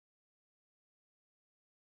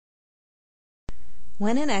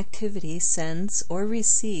When an activity sends or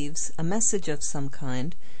receives a message of some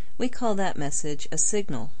kind, we call that message a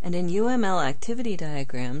signal. And in UML activity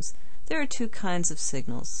diagrams, there are two kinds of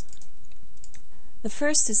signals. The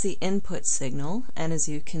first is the input signal, and as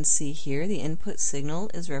you can see here, the input signal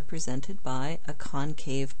is represented by a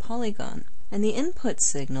concave polygon. And the input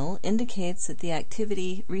signal indicates that the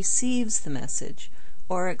activity receives the message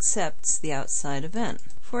or accepts the outside event.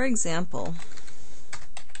 For example,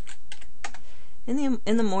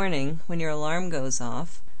 in the morning when your alarm goes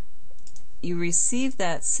off, you receive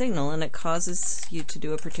that signal and it causes you to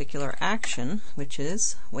do a particular action, which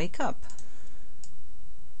is wake up.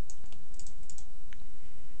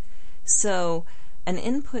 So an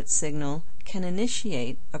input signal can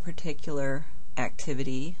initiate a particular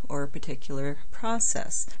activity or a particular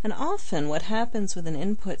process. And often what happens with an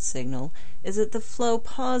input signal is that the flow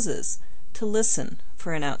pauses to listen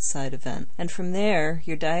for an outside event. And from there,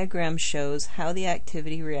 your diagram shows how the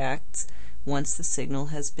activity reacts once the signal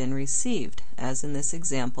has been received. As in this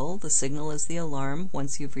example, the signal is the alarm.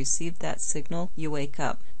 Once you've received that signal, you wake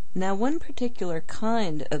up. Now, one particular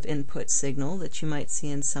kind of input signal that you might see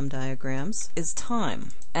in some diagrams is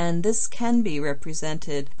time, and this can be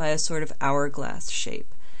represented by a sort of hourglass shape.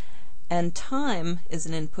 And time is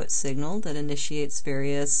an input signal that initiates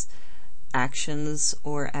various actions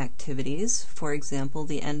or activities. For example,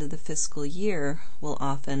 the end of the fiscal year will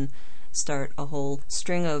often start a whole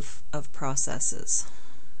string of processes.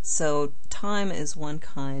 So time is one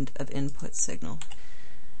kind of input signal.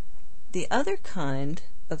 The other kind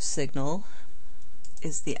of signal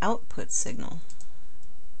is the output signal,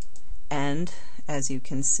 and as you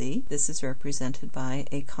can see, this is represented by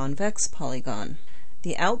a convex polygon.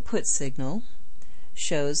 The output signal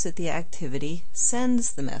shows that the activity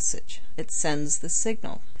sends the message. It sends the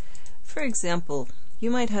signal. For example, you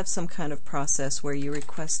might have some kind of process where you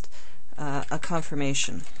request a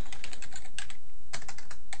confirmation.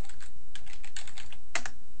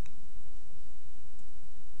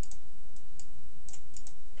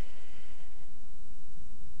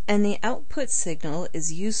 And the output signal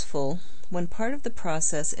is useful when part of the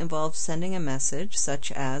process involves sending a message,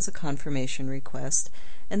 such as a confirmation request,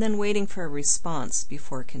 and then waiting for a response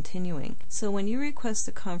before continuing. So when you request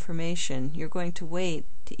a confirmation, you're going to wait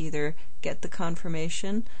to either get the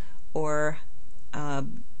confirmation or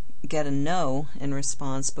get a no in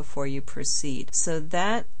response before you proceed. So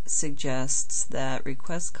that suggests that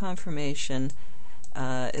request confirmation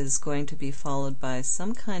is going to be followed by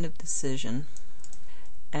some kind of decision.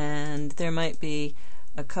 And there might be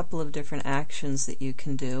a couple of different actions that you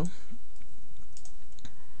can do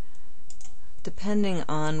depending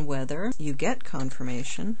on whether you get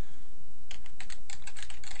confirmation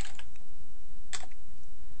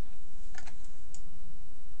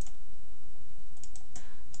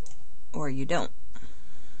or you don't.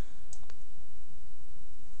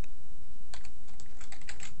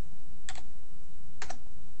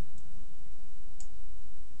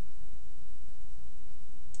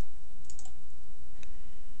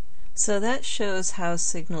 So that shows how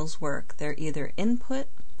signals work. They're either input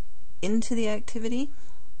into the activity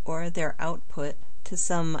or they're output to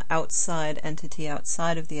some outside entity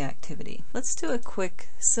outside of the activity. Let's do a quick,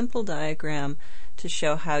 simple diagram to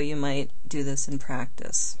show how you might do this in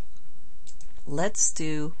practice. Let's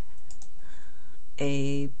do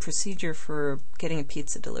a procedure for getting a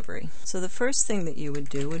pizza delivery. So the first thing that you would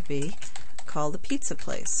do would be call the pizza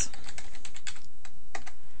place.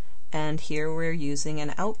 And here we're using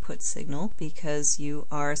an output signal because you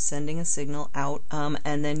are sending a signal out,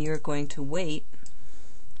 and then you're going to wait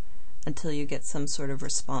until you get some sort of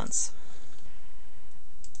response.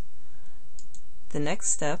 The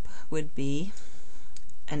next step would be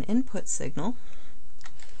an input signal.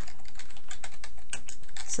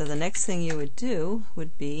 So the next thing you would do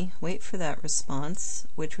would be wait for that response,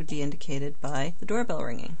 which would be indicated by the doorbell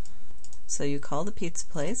ringing. So you call the pizza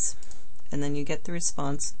place, and then you get the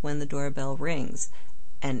response when the doorbell rings.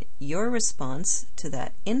 And your response to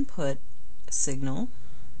that input signal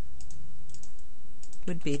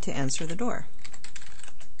would be to answer the door.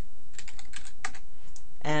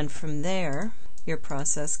 And from there, your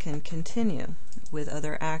process can continue with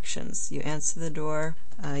other actions. You answer the door,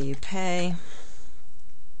 you pay,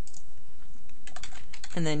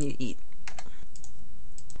 and then you eat.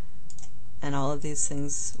 And all of these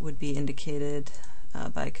things would be indicated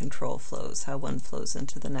by control flows, how one flows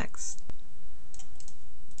into the next.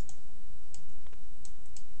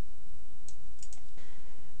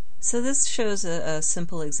 So this shows a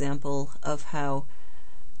simple example of how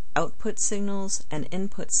output signals and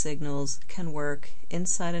input signals can work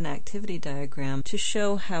inside an activity diagram to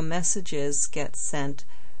show how messages get sent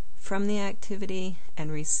from the activity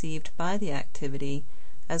and received by the activity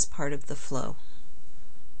as part of the flow.